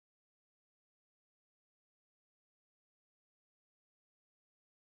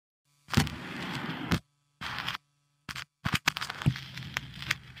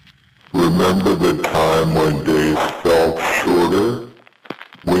Remember the time when days felt shorter?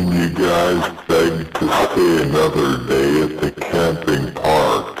 When you guys begged to stay another day at the camping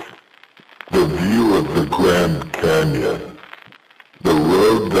park? The view of the Grand Canyon. The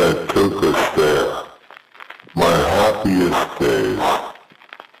road that took us there. My happiest days.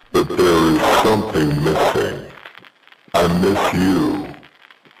 But there is something missing. I miss you.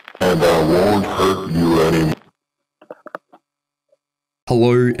 And I won't hurt you anymore.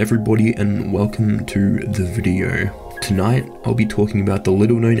 Hello everybody and welcome to the video. Tonight I'll be talking about the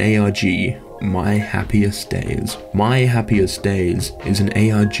little known ARG, My Happiest Days. My Happiest Days is an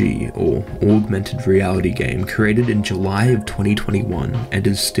ARG or augmented reality game created in July of 2021 and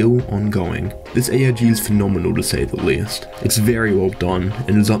is still ongoing. This ARG is phenomenal to say the least. It's very well done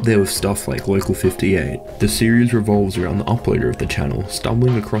and is up there with stuff like Local 58. The series revolves around the uploader of the channel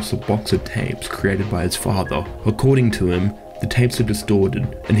stumbling across a box of tapes created by his father. According to him, the tapes are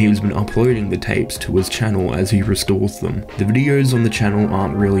distorted, and he has been uploading the tapes to his channel as he restores them. The videos on the channel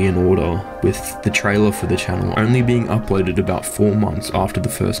aren't really in order, with the trailer for the channel only being uploaded about 4 months after the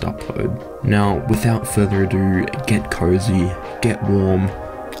first upload. Now, without further ado, get cozy, get warm,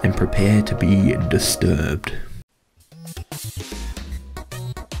 and prepare to be disturbed.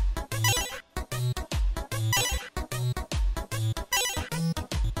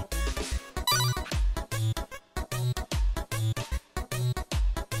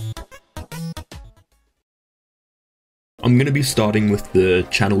 I'm going to be starting with the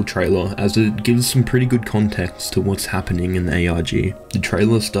channel trailer as it gives some pretty good context to what's happening in the ARG. The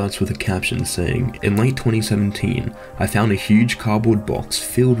trailer starts with a caption saying, "In late 2017, I found a huge cardboard box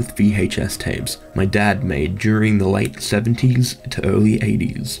filled with VHS tapes my dad made during the late 70s to early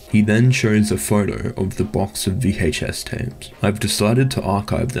 80s. He then shows a photo of the box of VHS tapes. I've decided to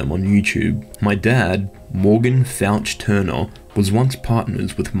archive them on YouTube. My dad, Morgan Fouch Turner, was once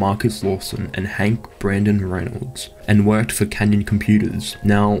partners with Marcus Lawson and Hank Brandon Reynolds, and worked for Canyon Computers."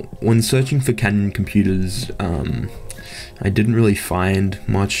 Now, when searching for Canyon Computers, I didn't really find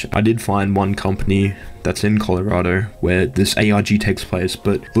much. I did find one company that's in Colorado where this ARG takes place,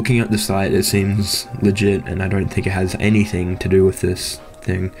 but looking at the site it seems legit and I don't think it has anything to do with this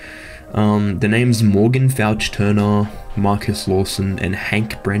thing. The names Morgan Fouch Turner, Marcus Lawson, and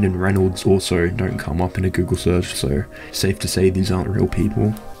Hank Brandon Reynolds also don't come up in a Google search, so safe to say these aren't real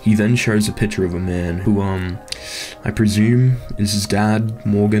people. He then shows a picture of a man who, I presume is his dad,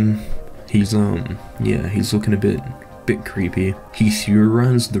 Morgan. He's, yeah, he's looking a bit creepy. He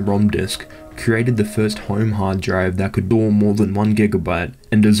theorized the ROM disk, created the first home hard drive that could store more than 1 GB,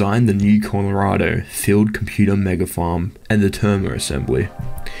 and designed the new Colorado Field Computer Mega Farm and the Terma assembly.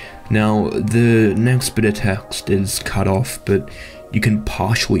 Now, the next bit of text is cut off, but you can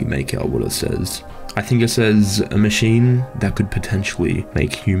partially make out what it says. I think it says, "a machine that could potentially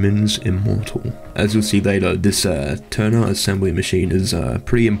make humans immortal." As you'll see later, this Turner assembly machine is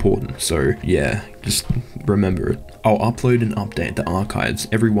pretty important, so yeah, just remember it. I'll upload and update the archives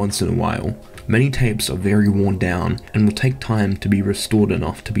every once in a while. Many tapes are very worn down and will take time to be restored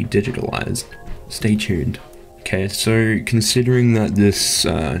enough to be digitalized. Stay tuned. Okay, so considering that this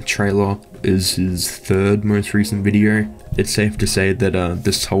trailer is his third most recent video, it's safe to say that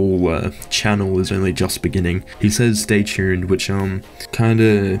this whole channel is only just beginning. He says stay tuned, which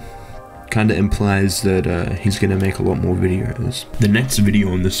kinda implies that he's gonna make a lot more videos. The next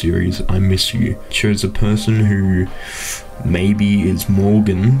video in the series, I Miss You, shows a person who maybe is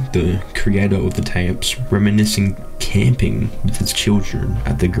Morgan, the creator of the tapes, reminiscing camping with his children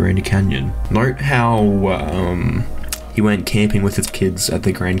at the Grand Canyon. Note how he went camping with his kids at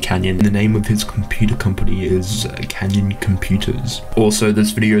the Grand Canyon. The name of his computer company is Canyon Computers. Also,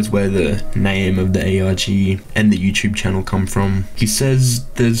 this video is where the name of the ARG and the YouTube channel come from. He says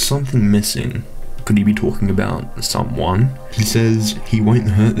there's something missing. Could he be talking about someone? He says he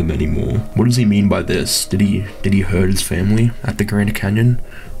won't hurt them anymore. What does he mean by this? Did he hurt his family at the Grand Canyon?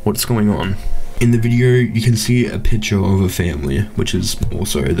 What's going on? In the video, you can see a picture of a family, which is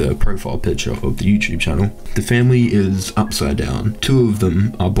also the profile picture of the YouTube channel. The family is upside down. 2 of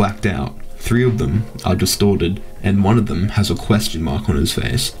them are blacked out. 3 of them are distorted, and 1 of them has a question mark on his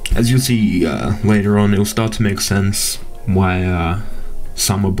face. As you'll see later on, it'll start to make sense why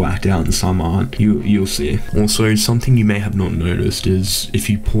some are blacked out and some aren't. You'll see. Also, something you may have not noticed is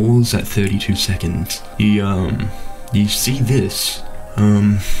if you pause at 32 seconds, you see this.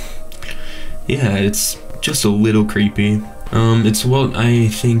 Yeah, it's just a little creepy. It's what I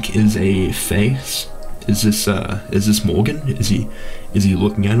think is a face. Is this Morgan? Is he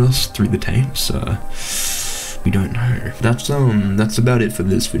looking at us through the tapes? We don't know. That's about it for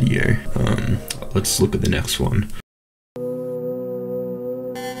this video. Let's look at the next one.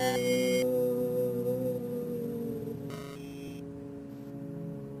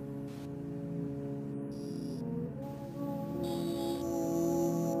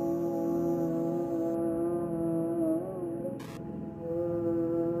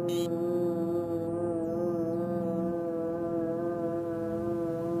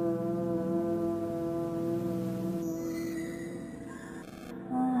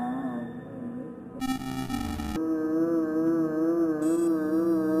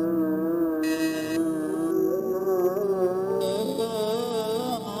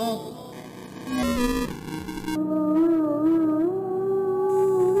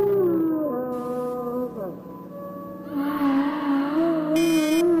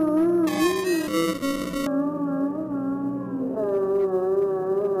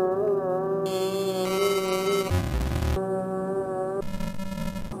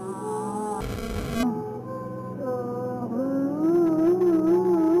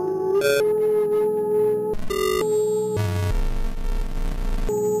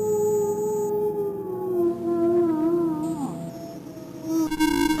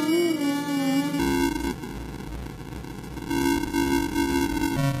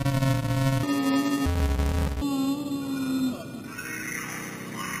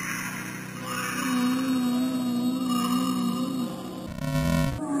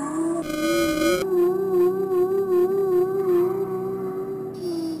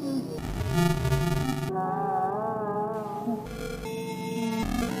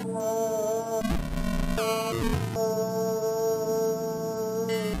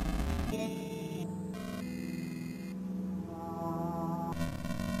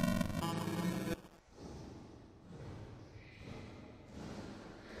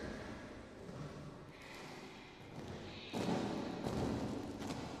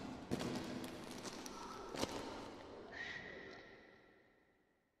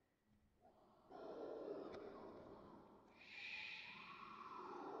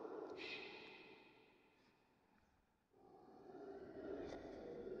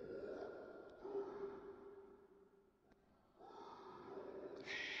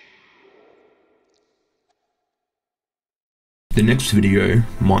 The next video,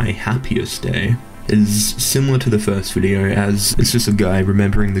 my happiest day, is similar to the first video, as it's just a guy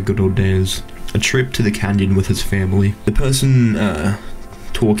remembering the good old days. A trip to the canyon with his family. The person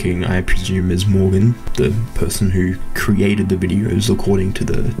talking, I presume, is Morgan, the person who created the videos according to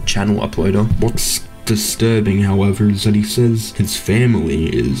the channel uploader. What's disturbing, however, is that he says his family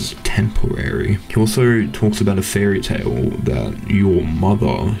is temporary. He also talks about a fairy tale that your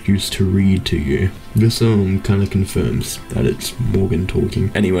mother used to read to you. This kind of confirms that it's Morgan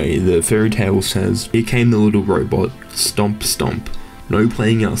talking. Anyway, the fairy tale says, "Here came the little robot, stomp stomp. No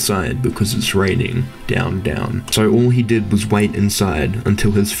playing outside because it's raining, down down. So all he did was wait inside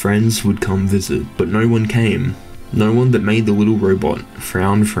until his friends would come visit, but no one came. No one that made the little robot,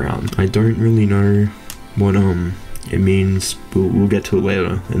 frown frown." I don't really know what it means, but we'll get to it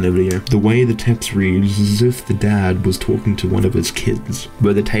later in the video. The way the text reads is as if the dad was talking to one of his kids.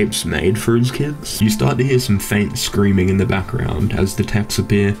 Were the tapes made for his kids? You start to hear some faint screaming in the background as the texts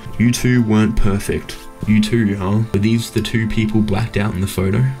appear. "You two weren't perfect. You too, huh? Were these the two people blacked out in the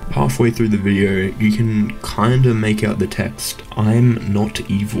photo?" Halfway through the video, you can kinda make out the text, "I'm not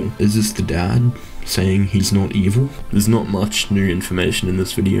evil." Is this the dad saying he's not evil? There's not much new information in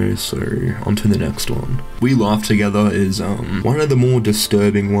this video, so on to the next one. "We Laugh Together" is one of the more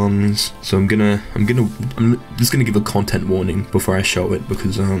disturbing ones, so I'm just gonna give a content warning before I show it,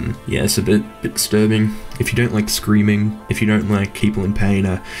 because yeah, it's a bit disturbing. If you don't like screaming, if you don't like people in pain,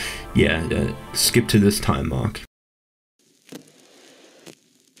 skip to this time mark.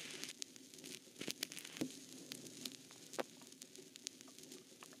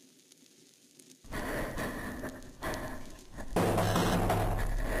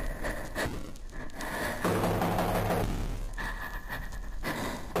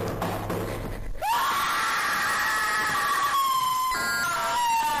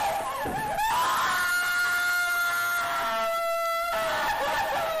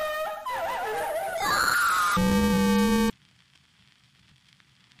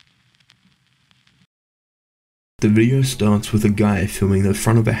 The video starts with a guy filming the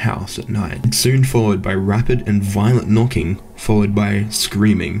front of a house at night. It's soon followed by rapid and violent knocking, followed by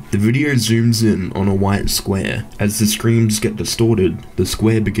screaming. The video zooms in on a white square. As the screams get distorted, the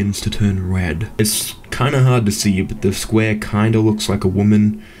square begins to turn red. It's kinda hard to see, but the square kinda looks like a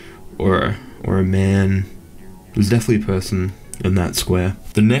woman or a man. There's definitely a person in that square.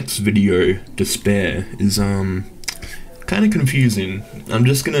 The next video, Despair, is kinda confusing. I'm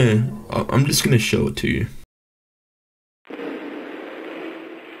just gonna show it to you.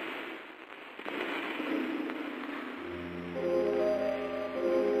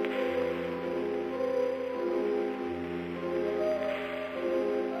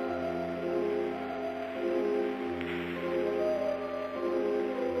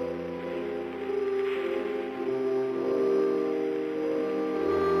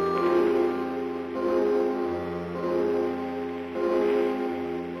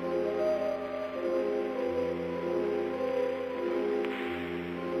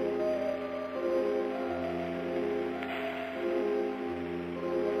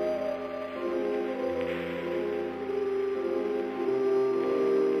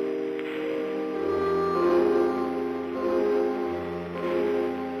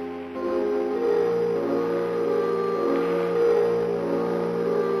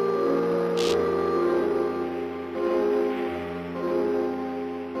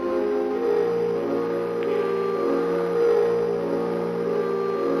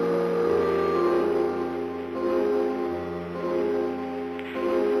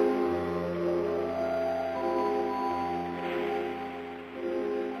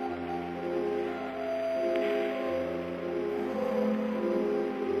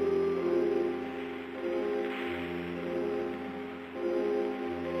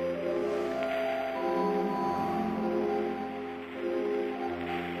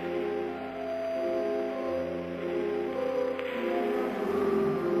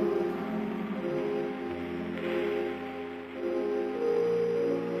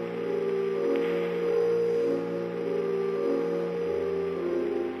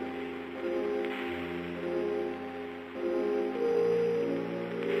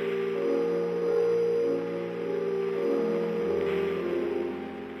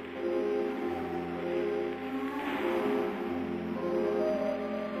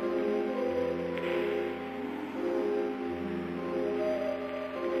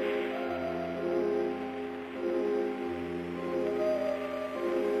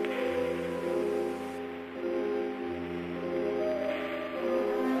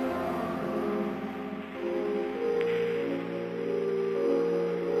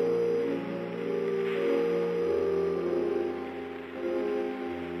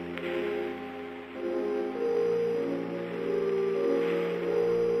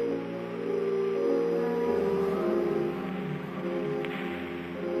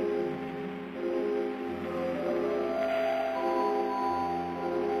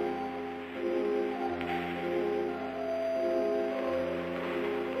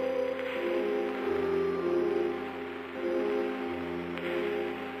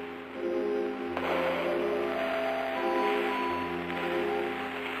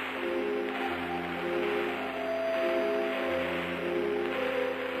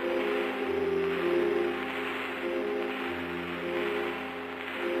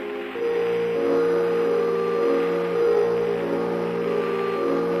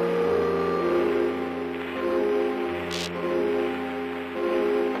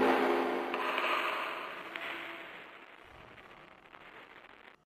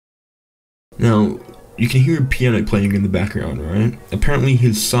 Now, you can hear a piano playing in the background, right? Apparently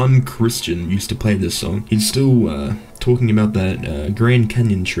his son, Christian, used to play this song. He's still, talking about that, Grand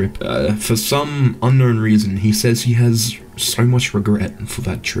Canyon trip. For some unknown reason, he says he has so much regret for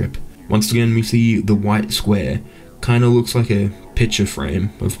that trip. Once again, we see the white square. Kinda looks like a picture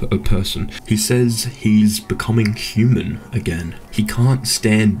frame of a person. He says he's becoming human again. He can't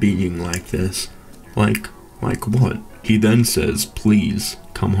stand being like this. Like what? He then says, please,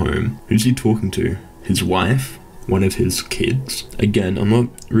 come home. Who's he talking to? His wife? One of his kids? Again, I'm not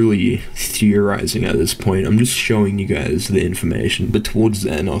really theorizing at this point, I'm just showing you guys the information, but towards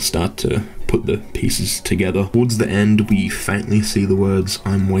the end I'll start to put the pieces together. Towards the end we faintly see the words,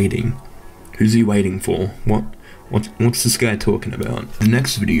 I'm waiting. Who's he waiting for? What's this guy talking about? The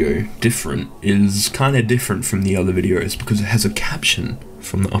next video, Different, is kinda different from the other videos because it has a caption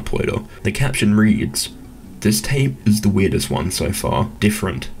from the uploader. The caption reads, this tape is the weirdest one so far.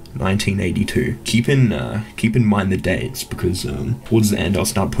 Different. 1982. Keep in mind the dates because towards the end I'll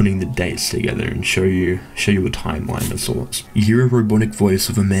start putting the dates together and show you a timeline of sorts. You hear a robotic voice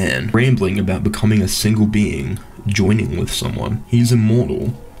of a man rambling about becoming a single being, joining with someone. He's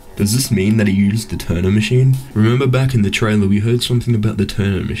immortal. Does this mean that he used the Turner machine? Remember back in the trailer we heard something about the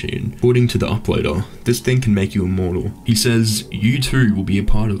Turner machine. According to the uploader, this thing can make you immortal. He says, you too will be a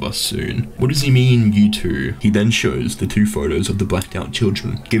part of us soon. What does he mean, you two? He then shows the two photos of the blacked out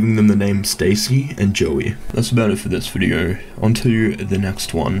children, giving them the name Stacy and Joey. That's about it for this video. On to the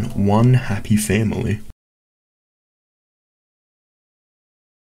next one. One Happy Family.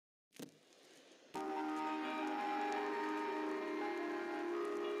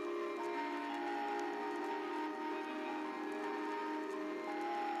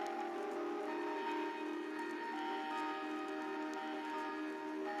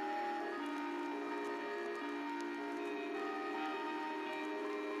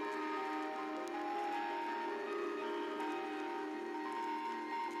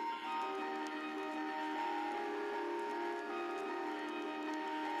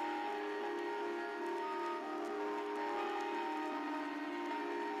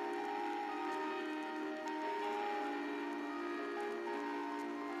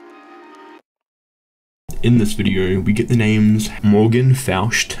 In this video, we get the names Morgan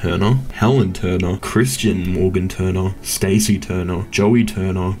Fausch Turner, Helen Turner, Christian Morgan Turner, Stacy Turner, Joey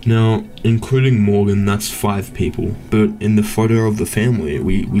Turner. Now, including Morgan, that's 5 people, but in the photo of the family,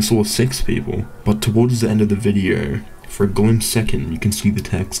 we saw 6 people. But towards the end of the video, for a glimpse second, you can see the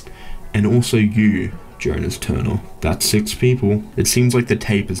text, and also you, Jonas Turner. That's 6 people. It seems like the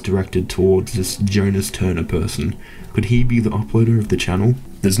tape is directed towards this Jonas Turner person. Could he be the uploader of the channel?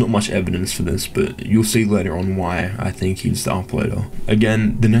 There's not much evidence for this, but you'll see later on why I think he's the uploader.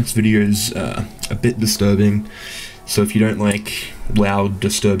 Again, the next video is a bit disturbing, so if you don't like loud,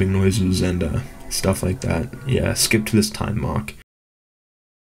 disturbing noises and stuff like that, yeah, skip to this time mark.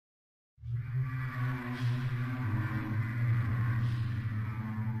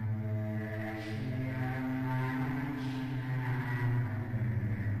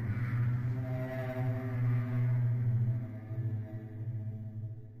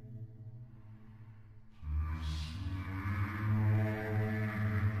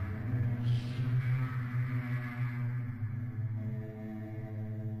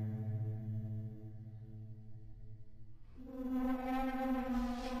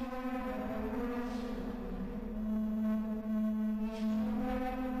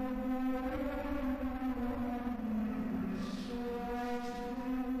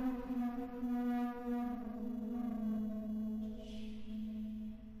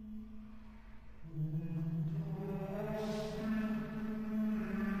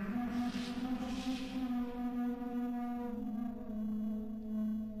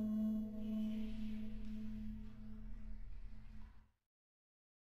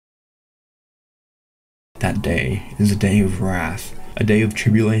 That day is a day of wrath, a day of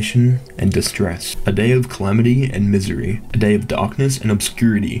tribulation and distress, a day of calamity and misery, a day of darkness and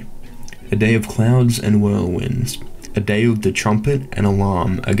obscurity, a day of clouds and whirlwinds, a day of the trumpet and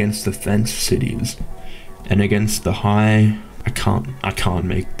alarm against the fenced cities, and against the high... I can't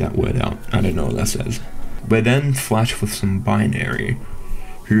make that word out, I don't know what that says. We're then flashed with some binary,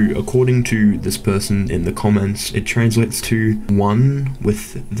 who, according to this person in the comments, it translates to one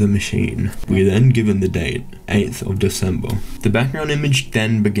with the machine. We're then given the date, 8th of December. The background image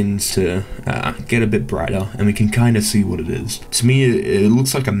then begins to get a bit brighter, and we can kind of see what it is. To me, it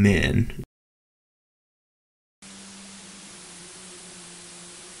looks like a man.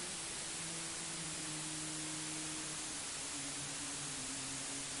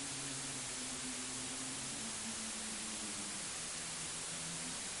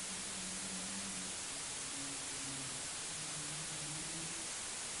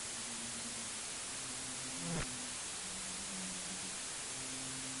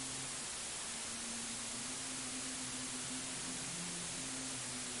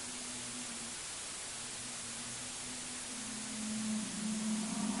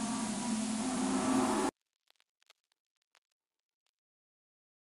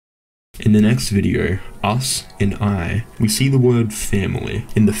 In the next video, us and I, we see the word family.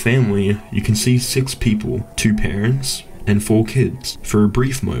 In the family, you can see 6 people, 2 parents and 4 kids. For a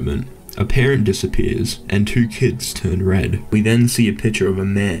brief moment, a parent disappears and 2 kids turn red. We then see a picture of a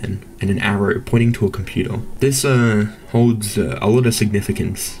man and an arrow pointing to a computer. This holds a lot of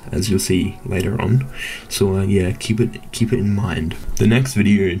significance, as you'll see later on. So yeah, keep it in mind. The next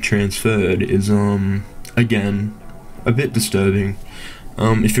video transferred is again a bit disturbing.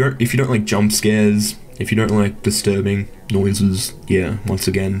 If you don't like jump scares, if you don't like disturbing noises, yeah, once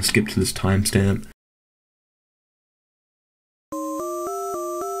again, skip to this timestamp.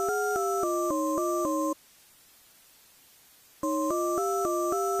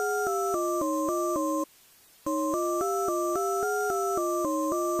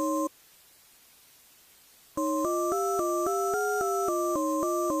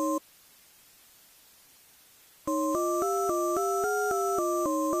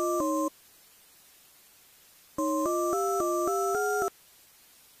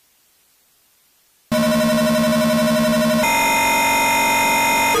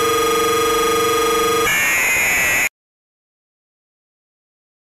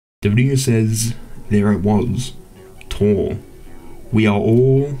 The video says, there it was, tall. We are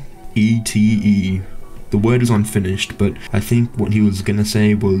all ETE. The word is unfinished, but I think what he was gonna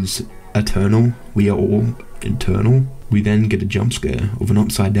say was eternal. We are all internal. We then get a jump scare of an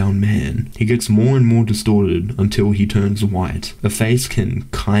upside down man. He gets more and more distorted until he turns white. A face can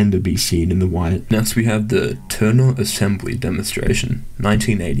kinda be seen in the white. Next we have the Turner Assembly demonstration,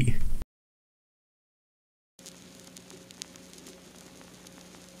 1980.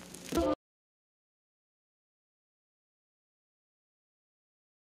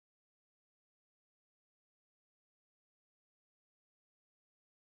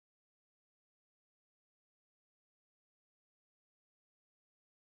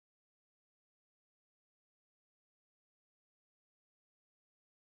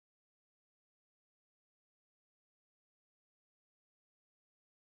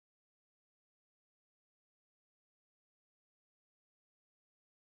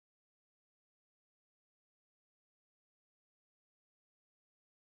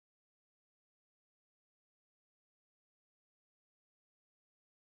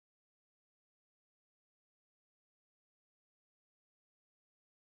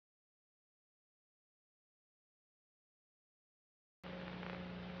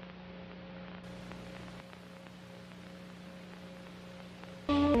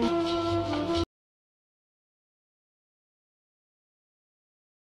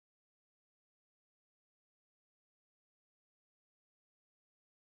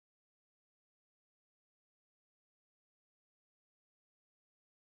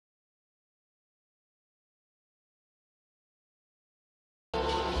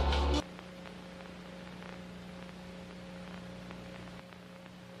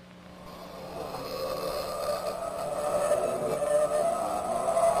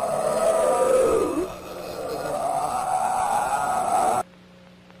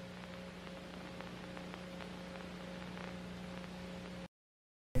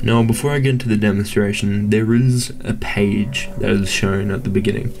 Now, before I get into the demonstration, there is a page that is shown at the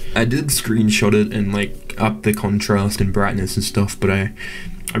beginning. I did screenshot it and like up the contrast and brightness and stuff, but I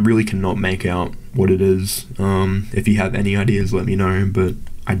really cannot make out what it is. If you have any ideas, let me know, but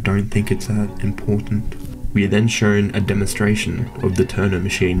I don't think it's that important. We are then shown a demonstration of the Turner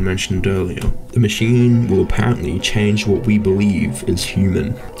machine mentioned earlier. The machine will apparently change what we believe is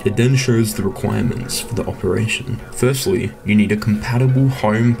human. It then shows the requirements for the operation. Firstly, you need a compatible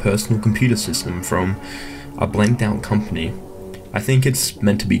home personal computer system from a blanked out company. I think it's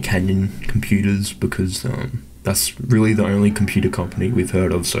meant to be Canyon Computers because that's really the only computer company we've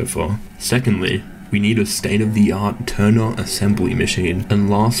heard of so far. Secondly, we need a state-of-the-art Turner assembly machine, and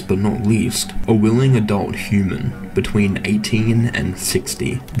last but not least, a willing adult human between 18 and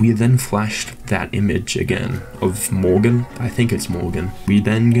 60. We then flashed that image again of Morgan. I think it's Morgan. We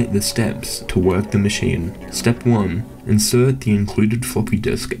then get the steps to work the machine. Step 1. Insert the included floppy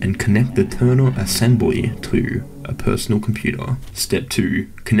disk and connect the Turner assembly to a personal computer. Step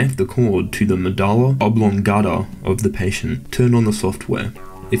 2. Connect the cord to the medulla oblongata of the patient. Turn on the software.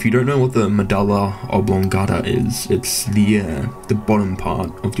 If you don't know what the medulla oblongata is, it's the bottom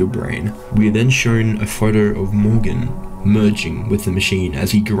part of your brain. We are then shown a photo of Morgan merging with the machine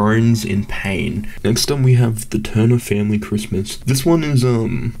as he groans in pain. Next up we have the Turner family Christmas. This one is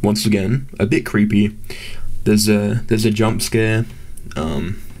once again a bit creepy. There's a jump scare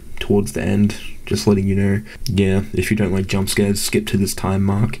towards the end, just letting you know. Yeah, if you don't like jump scares, skip to this time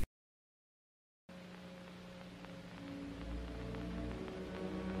mark.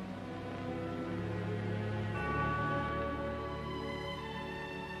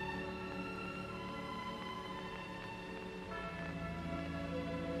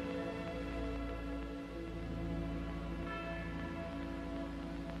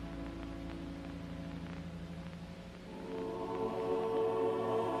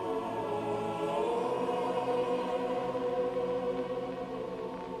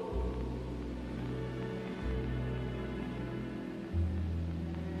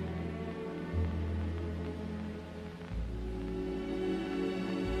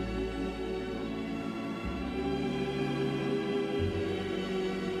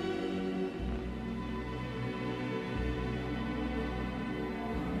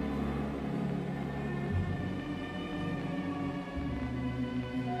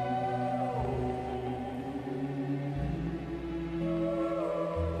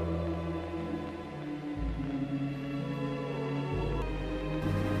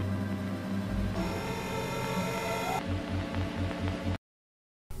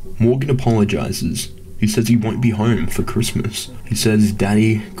 Morgan apologizes. He says he won't be home for Christmas. He says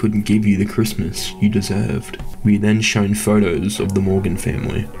Daddy couldn't give you the Christmas you deserved. We are then shown photos of the Morgan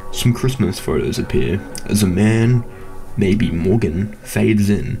family. Some Christmas photos appear as a man, maybe Morgan, fades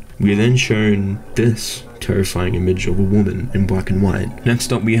in. We are then shown this terrifying image of a woman in black and white.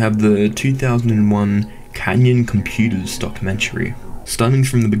 Next up we have the 2001 Canyon Computers documentary. Starting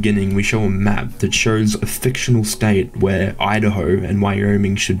from the beginning, we show a map that shows a fictional state where Idaho and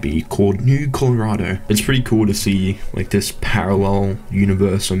Wyoming should be, called New Colorado. It's pretty cool to see like this parallel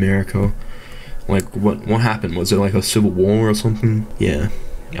universe America. Like what happened? Was it like a civil war or something? Yeah.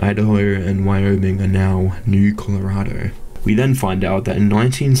 Idaho and Wyoming are now New Colorado. We then find out that in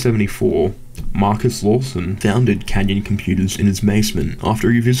 1974, Marcus Lawson founded Canyon Computers in his basement.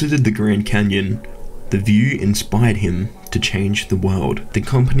 After he visited the Grand Canyon, the view inspired him to change the world. The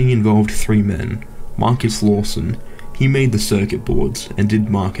company involved 3 men. Marcus Lawson, he made the circuit boards and did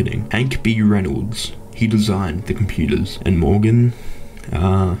marketing. Hank B. Reynolds, he designed the computers. And Morgan,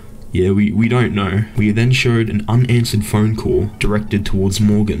 yeah, we don't know. We then showed an unanswered phone call directed towards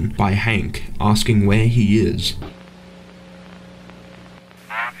Morgan by Hank, asking where he is.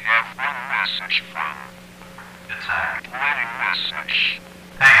 I have one message from. It's Hank. Waiting message.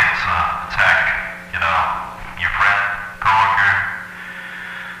 Hey, it's Hank. You know, your friend, coworker.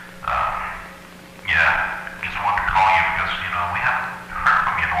 Yeah, just wanted to call you because, you know, we haven't heard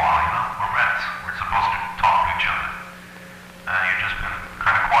from you in a while, you know? We're friends. We're supposed to talk to each other. You've just been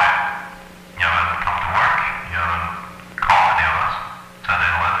kind of quiet. You haven't come to work. You haven't called any of us. Sent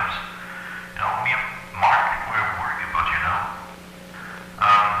any letters. You know, me and Mark, we're worried about you now.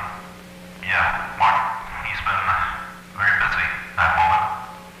 Yeah, Mark, he's been very busy at the moment.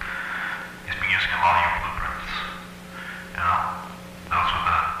 He's been using a lot of your blueprints. You know, those were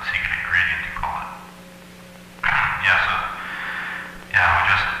the secret ingredient you call it. Yeah, so, yeah,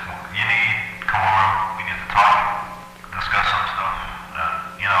 you need to come over, we need to talk, discuss some stuff,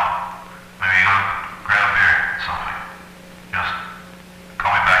 you know, maybe go grab a beer or something. Just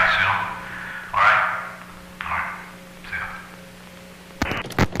call me back soon. Alright? Alright, see ya.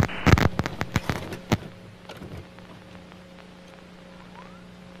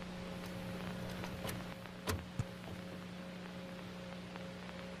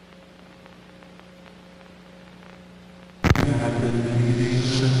 It had been many days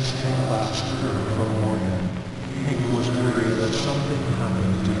since Hank last heard from Morgan. Hank was worried that something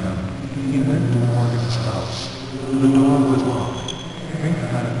happened to him. He went to Morgan's house. The door was locked. Hank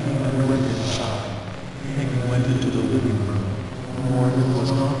had a key and went inside. Hank went into the living room. Morgan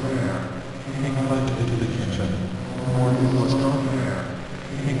was not there. Hank went into the kitchen. Morgan was not there.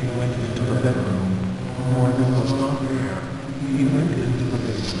 Hank went into the bedroom. Morgan was not there. He went into the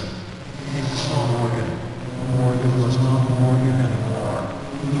basement. Hank saw Morgan. Morgan was not Morgan anymore.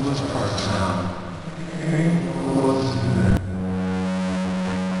 He was parts now. Hank was there.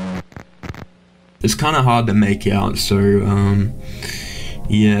 It's kind of hard to make out, so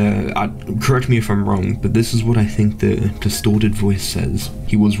yeah, correct me if I'm wrong, but this is what I think the distorted voice says.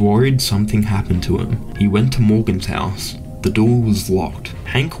 He was worried something happened to him. He went to Morgan's house. The door was locked.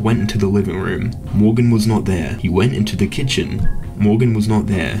 Hank went into the living room. Morgan was not there. He went into the kitchen. Morgan was not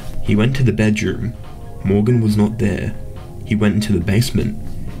there. He went to the bedroom. Morgan was not there. He went into the basement.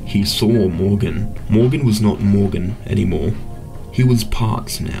 He saw Morgan. Morgan was not Morgan anymore. He was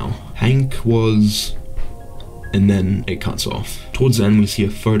parts now. Hank was... and then it cuts off. Towards the end we see a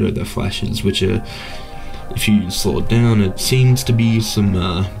photo that flashes, which if you slow it down, it seems to be some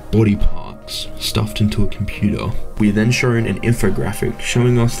body parts stuffed into a computer. We are then shown an infographic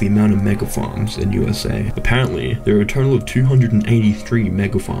showing us the amount of megafarms in USA. Apparently, there are a total of 283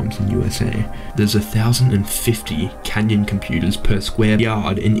 megafarms in USA. There's 1,050 Canyon computers per square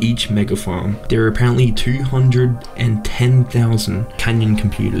yard in each megafarm. There are apparently 210,000 Canyon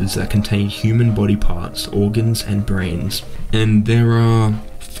computers that contain human body parts, organs, and brains. And there are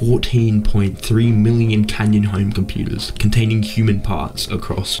 14.3 million Canyon home computers containing human parts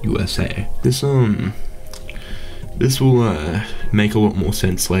across USA. This will make a lot more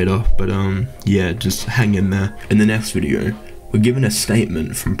sense later, but yeah, just hang in there. In the next video, we're given a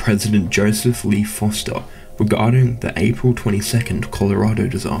statement from President Joseph Lee Foster regarding the April 22nd Colorado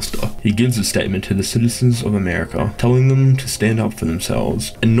disaster. He gives a statement to the citizens of America, telling them to stand up for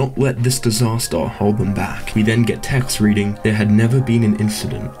themselves and not let this disaster hold them back. We then get text reading, "There had never been an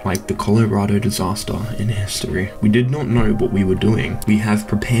incident like the Colorado disaster in history. We did not know what we were doing. We have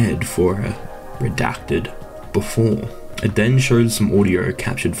prepared for a redacted before." It then shows some audio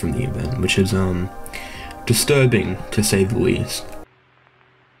captured from the event, which is disturbing to say the least.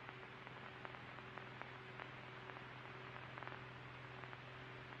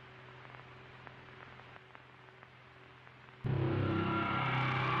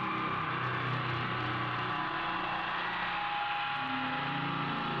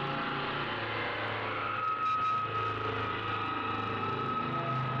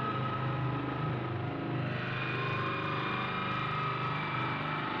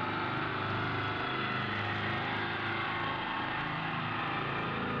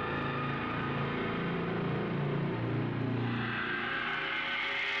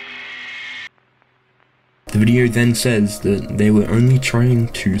 video then says that they were only trying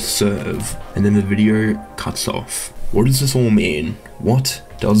to serve, and then the video cuts off. What does this all mean? What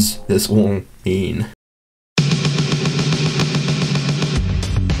does this all mean?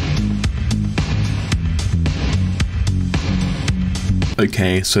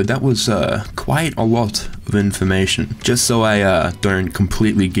 Okay, so that was quite a lot of information. Just so I don't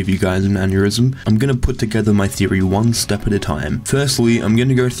completely give you guys an aneurysm, I'm gonna put together my theory one step at a time. Firstly, I'm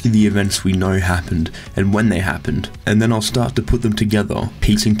gonna go through the events we know happened and when they happened, and then I'll start to put them together,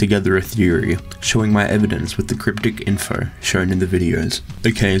 piecing together a theory, showing my evidence with the cryptic info shown in the videos.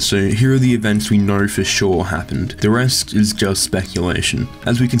 Okay, so here are the events we know for sure happened. The rest is just speculation.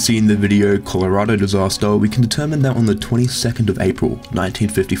 As we can see in the video Colorado disaster, we can determine that on the 22nd of April,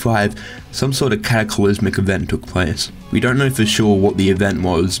 1955, some sort of cataclysmic event took place. We don't know for sure what the event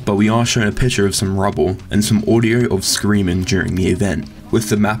was, but we are shown a picture of some rubble and some audio of screaming during the event. With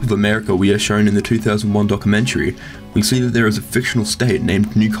the map of America we are shown in the 2001 documentary, we see that there is a fictional state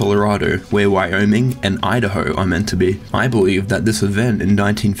named New Colorado, where Wyoming and Idaho are meant to be. I believe that this event in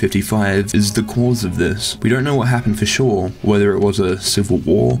 1955 is the cause of this. We don't know what happened for sure, whether it was a civil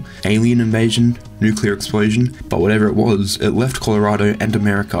war, alien invasion, nuclear explosion, but whatever it was, it left Colorado and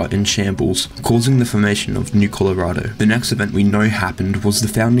America in shambles, causing the formation of New Colorado. The next event we know happened was the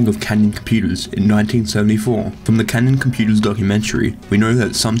founding of Canyon Computers in 1974. From the Canyon Computers documentary, we know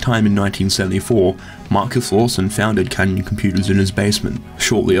that sometime in 1974, Marcus Lawson founded Canyon Computers in his basement.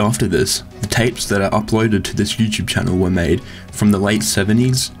 Shortly after this, the tapes that are uploaded to this YouTube channel were made from the late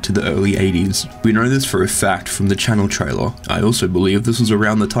 70s to the early 80s. We know this for a fact from the channel trailer. I also believe this was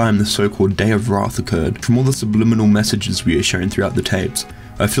around the time the so-called Day of Wrath occurred, from all the subliminal messages we are shown throughout the tapes.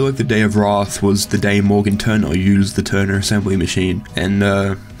 I feel like the Day of Wrath was the day Morgan Turner used the Turner assembly machine,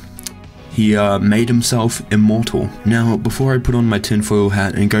 and he made himself immortal. Now, before I put on my tinfoil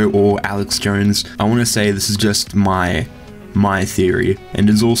hat and go all Alex Jones, I want to say this is just my theory, and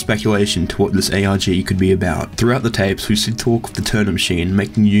is all speculation to what this ARG could be about. Throughout the tapes, we see talk of the Turner machine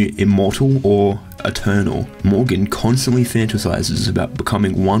making you immortal or eternal. Morgan constantly fantasizes about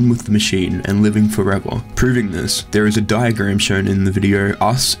becoming one with the machine and living forever. Proving this, there is a diagram shown in the video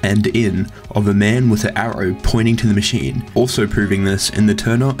Us and In of a man with an arrow pointing to the machine. Also proving this, in the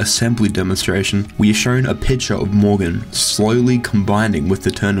Turner assembly demonstration, we are shown a picture of Morgan slowly combining with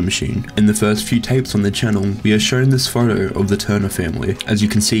the Turner machine. In the first few tapes on the channel, we are shown this photo of the Turner family. As you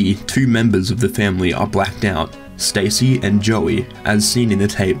can see, two members of the family are blacked out, Stacy and Joey, as seen in the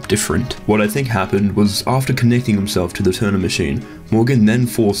tape, different. What I think happened was, after connecting himself to the Turner machine, Morgan then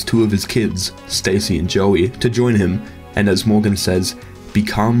forced two of his kids, Stacy and Joey, to join him, and as Morgan says,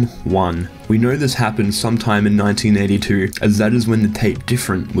 become one. We know this happened sometime in 1982, as that is when the tape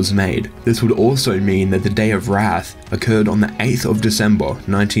Different was made. This would also mean that the Day of Wrath occurred on the 8th of December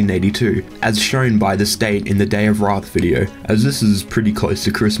 1982, as shown by the state in the Day of Wrath video. As this is pretty close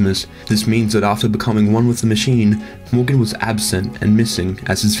to Christmas, this means that after becoming one with the machine, Morgan was absent and missing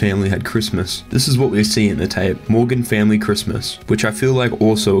as his family had Christmas. This is what we see in the tape, Morgan Family Christmas, which I feel like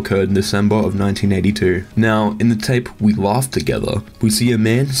also occurred in December of 1982. Now, in the tape We Laugh Together, we see a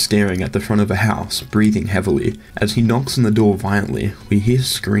man staring at the front of a house, breathing heavily. As he knocks on the door violently, we hear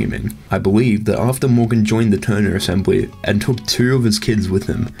screaming. I believe that after Morgan joined the Turner assembly and took two of his kids with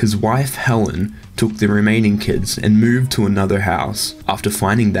him, his wife Helen took the remaining kids and moved to another house. After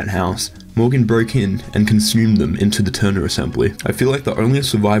finding that house, Morgan broke in and consumed them into the Turner assembly. I feel like the only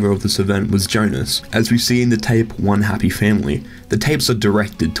survivor of this event was Jonas. As we see in the tape One Happy Family, the tapes are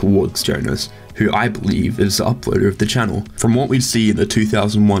directed towards Jonas, who I believe is the uploader of the channel. From what we see in the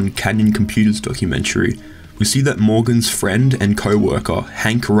 2001 Canyon Computers documentary, we see that Morgan's friend and co-worker,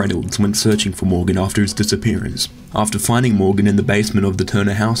 Hank Reynolds, went searching for Morgan after his disappearance. After finding Morgan in the basement of the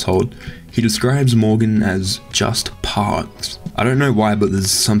Turner household, he describes Morgan as just parts. I don't know why, but there's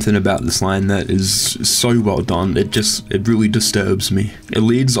something about this line that is so well done, it really disturbs me. It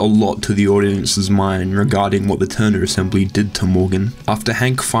leads a lot to the audience's mind regarding what the Turner assembly did to Morgan. After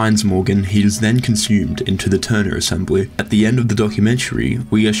Hank finds Morgan, he is then consumed into the Turner assembly. At the end of the documentary,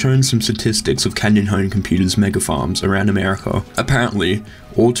 we are shown some statistics of Canyon Home Computers mega farms around America. Apparently,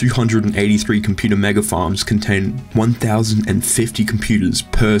 all 283 computer mega farms contain 1,050 computers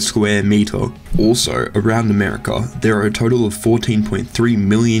per square meter. Also, around America, there are a total of 14.3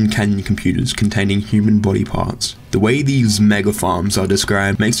 million Canyon computers containing human body parts. The way these mega farms are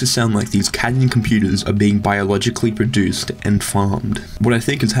described makes it sound like these Canyon computers are being biologically produced and farmed. What I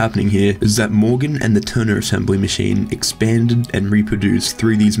think is happening here is that Morgan and the Turner assembly machine expanded and reproduced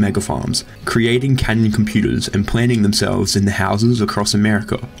through these mega farms, creating Canyon computers and planting themselves in the houses across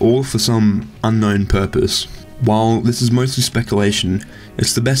America, all for some unknown purpose. While this is mostly speculation,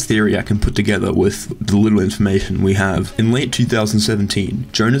 it's the best theory I can put together with the little information we have. In late 2017,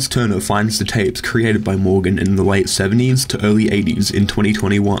 Jonas Turner finds the tapes created by Morgan in the late 70s to early 80s in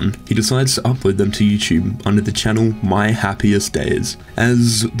 2021. He decides to upload them to YouTube under the channel My Happiest Days.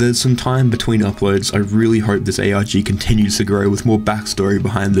 As there's some time between uploads, I really hope this ARG continues to grow with more backstory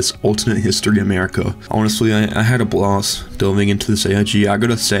behind this alternate history America. Honestly, I had a blast delving into this ARG. I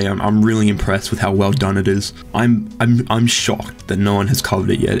gotta say, I'm really impressed with how well done it is. I'm shocked that no one has covered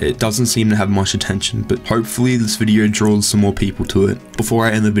it yet. It doesn't seem to have much attention, but hopefully this video draws some more people to it. Before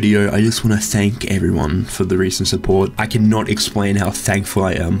I end the video, I just want to thank everyone for the recent support. I cannot explain how thankful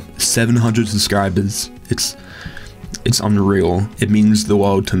I am. 700 subscribers. It's unreal. It means the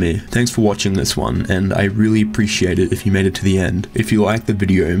world to me. Thanks for watching this one, and I really appreciate it if you made it to the end. If you liked the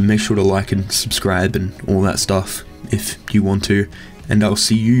video, make sure to like and subscribe and all that stuff if you want to, and I'll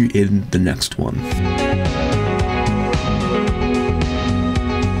see you in the next one.